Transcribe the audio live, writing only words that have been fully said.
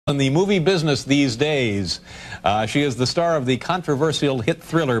In the movie business these days. She is the star of the controversial hit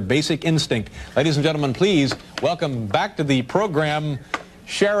thriller Basic Instinct. Ladies and gentlemen, please welcome back to the program,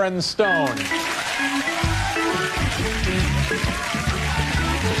 Sharon Stone.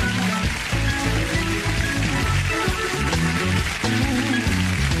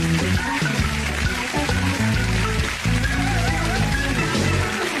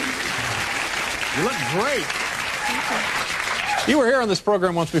 You look great. You were here on this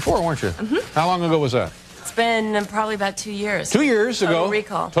program once before, weren't you? Mm-hmm. How long ago was that? It's been probably about 2 years. 2 years ago. Total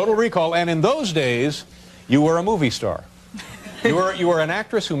Recall. Total Recall. And in those days, you were a movie star. You were an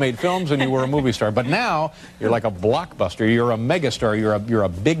actress who made films, and you were a movie star. But now you're like a blockbuster. You're a megastar. You're a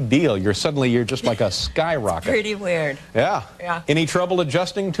big deal. You're just like a skyrocket. Pretty weird. Yeah. Yeah. Any trouble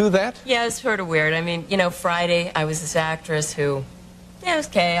adjusting to that? Yeah, it's sort of weird. I mean, you know, Friday I was this actress who, yeah, it was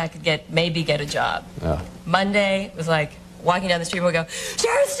okay. I could maybe get a job. Yeah. Monday it was like walking down the street and would go,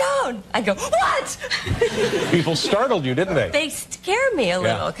 Sharon Stone! I'd go, what? People startled you, didn't they? They scare me a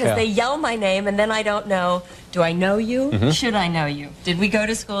little because they yell my name and then I don't know, do I know you? Mm-hmm. Should I know you? Did we go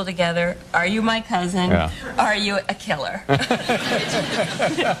to school together? Are you my cousin? Yeah. Are you a killer?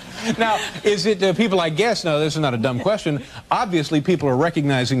 Now, is it people, I guess, no, this is not a dumb question, obviously people are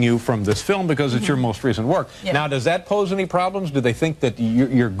recognizing you from this film because it's your most recent work. Yeah. Now, does that pose any problems? Do they think that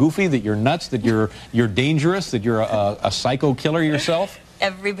you're goofy, that you're nuts, that you're dangerous, that you're a psycho killer yourself?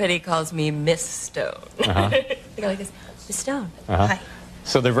 Everybody calls me Miss Stone. They go like this, Miss Stone, hi.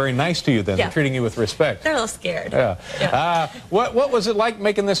 So they're very nice to you then. Yeah. They're treating you with respect. They're a little scared. Yeah. Yeah. What was it like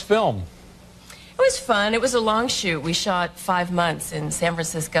making this film? It was fun. It was a long shoot. We shot 5 months in San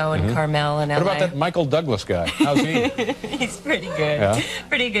Francisco and Carmel and LA. What about that Michael Douglas guy? How's he? He's pretty good. Yeah?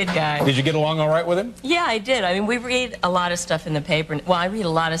 Pretty good guy. Did you get along all right with him? Yeah, I did. I mean, we read a lot of stuff in the paper. Well, I read a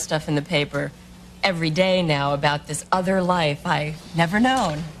lot of stuff in the paper every day now about this other life I never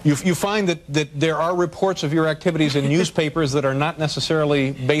known. You find that there are reports of your activities in newspapers that are not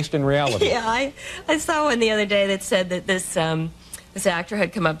necessarily based in reality. Yeah, I saw one the other day that said that this actor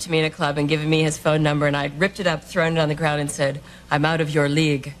had come up to me in a club and given me his phone number, and I'd ripped it up, thrown it on the ground, and said, I'm out of your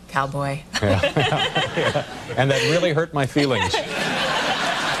league, cowboy. Yeah. Yeah. And that really hurt my feelings. So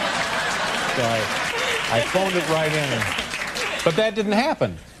I phoned it right in. But that didn't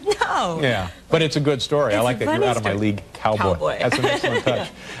happen. No. Yeah, but it's a good story. I like that you're out of my league, cowboy. That's an excellent touch.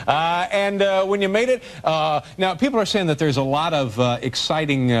 And when you made it, now people are saying that there's a lot of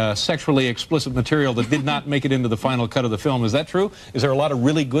exciting sexually explicit material that did not make it into the final cut of the film. Is that true? Is there a lot of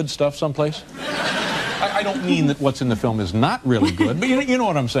really good stuff someplace? I don't mean that what's in the film is not really good, but you know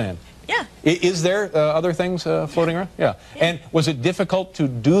what I'm saying. Yeah. Is there other things floating around? Yeah. And was it difficult to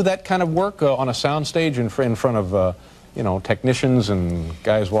do that kind of work on a soundstage in front of you know, technicians and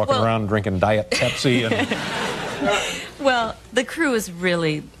guys walking around drinking Diet Pepsi? And well, the crew is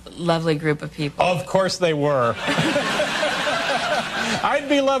really lovely group of people. Of course they were. I'd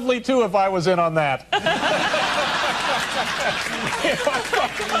be lovely too if I was in on that. If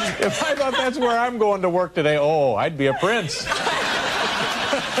I thought that's where I'm going to work today, oh, I'd be a prince.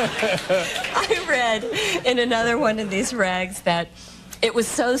 I read in another one of these rags that it was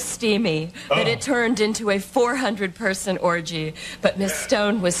so steamy that it turned into a 400-person orgy, but Miss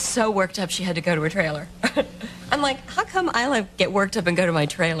Stone was so worked up she had to go to her trailer. I'm like, how come I get worked up and go to my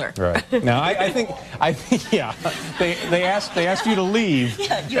trailer? Right. Now, I think, yeah, they asked you to leave.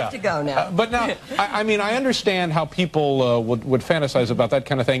 Yeah, you have to go now. But now, I mean, I understand how people would fantasize about that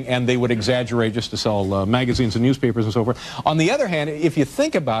kind of thing, and they would exaggerate just to sell magazines and newspapers and so forth. On the other hand, if you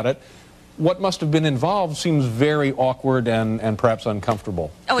think about it, what must have been involved seems very awkward and perhaps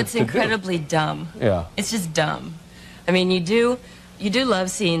uncomfortable. Oh, it's incredibly dumb. Yeah. It's just dumb. I mean, you do love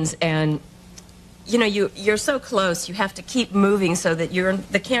scenes, and you know, you're so close, you have to keep moving so that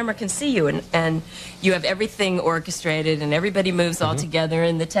the camera can see you, and you have everything orchestrated, and everybody moves all together,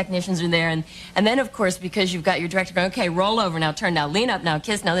 and the technicians are there, and then, of course, because you've got your director going, okay, roll over now, turn now, lean up now,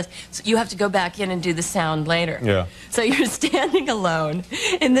 kiss now, this, so you have to go back in and do the sound later. Yeah. So you're standing alone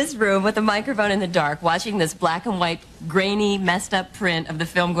in this room with a microphone in the dark, watching this black and white, grainy, messed up print of the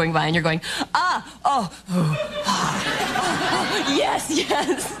film going by, and you're going, yes,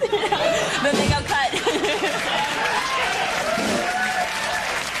 yes. Then they go, cut.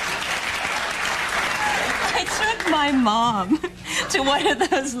 I took my mom to one of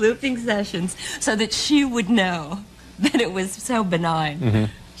those looping sessions so that she would know that it was so benign.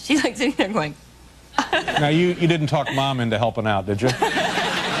 She's like sitting there going. Now you didn't talk Mom into helping out, did you?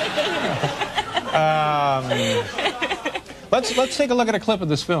 Let's take a look at a clip of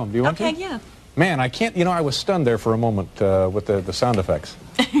this film. Do you want to? Okay, yeah. Man, I can't. You know, I was stunned there for a moment with the sound effects.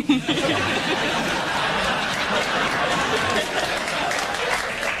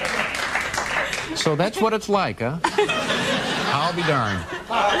 So that's what it's like, huh? I'll be darned.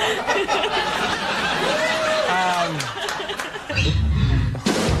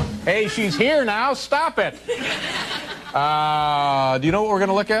 Hey, she's here now. Stop it. Do you know what we're going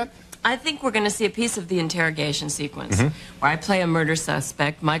to look at? I think we're going to see a piece of the interrogation sequence where I play a murder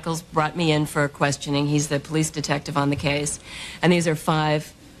suspect. Michael's brought me in for questioning. He's the police detective on the case. And these are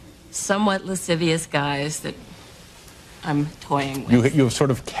 5 somewhat lascivious guys that I'm toying with. You have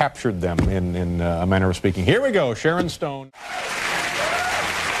sort of captured them in a manner of speaking. Here we go, Sharon Stone.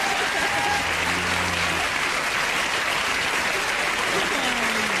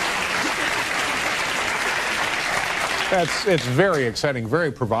 It's very exciting,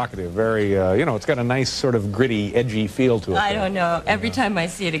 very provocative, very, you know, it's got a nice sort of gritty, edgy feel to it. I don't know. Every time I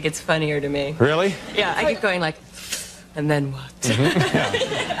see it, it gets funnier to me. Really? Yeah, I get going like, and then what?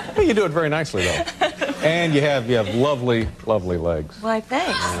 Yeah. Well, you do it very nicely, though. And you have lovely, lovely legs. Why,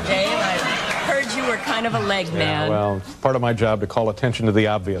 thanks, Dave. I heard you were kind of a leg man. Well, it's part of my job to call attention to the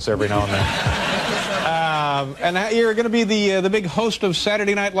obvious every now and then. And you're going to be the big host of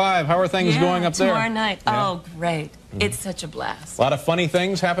Saturday Night Live. How are things going up there? Tomorrow night. Yeah. Oh, great. It's such a blast. A lot of funny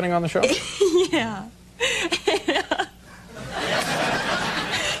things happening on the show? Yeah.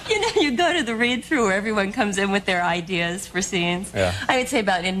 You know, you go to the read-through where everyone comes in with their ideas for scenes. Yeah. I would say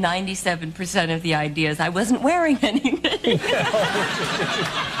about in 97% of the ideas, I wasn't wearing anything. You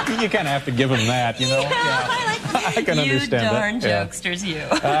kind of have to give them that, you know? Yeah. I can understand that. You darn jokesters, you.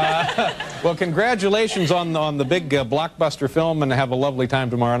 Well, congratulations on the big blockbuster film, and have a lovely time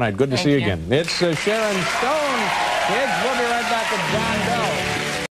tomorrow night. Good to see you again. It's Sharon Stone. Kids, we'll be right back with John Doe.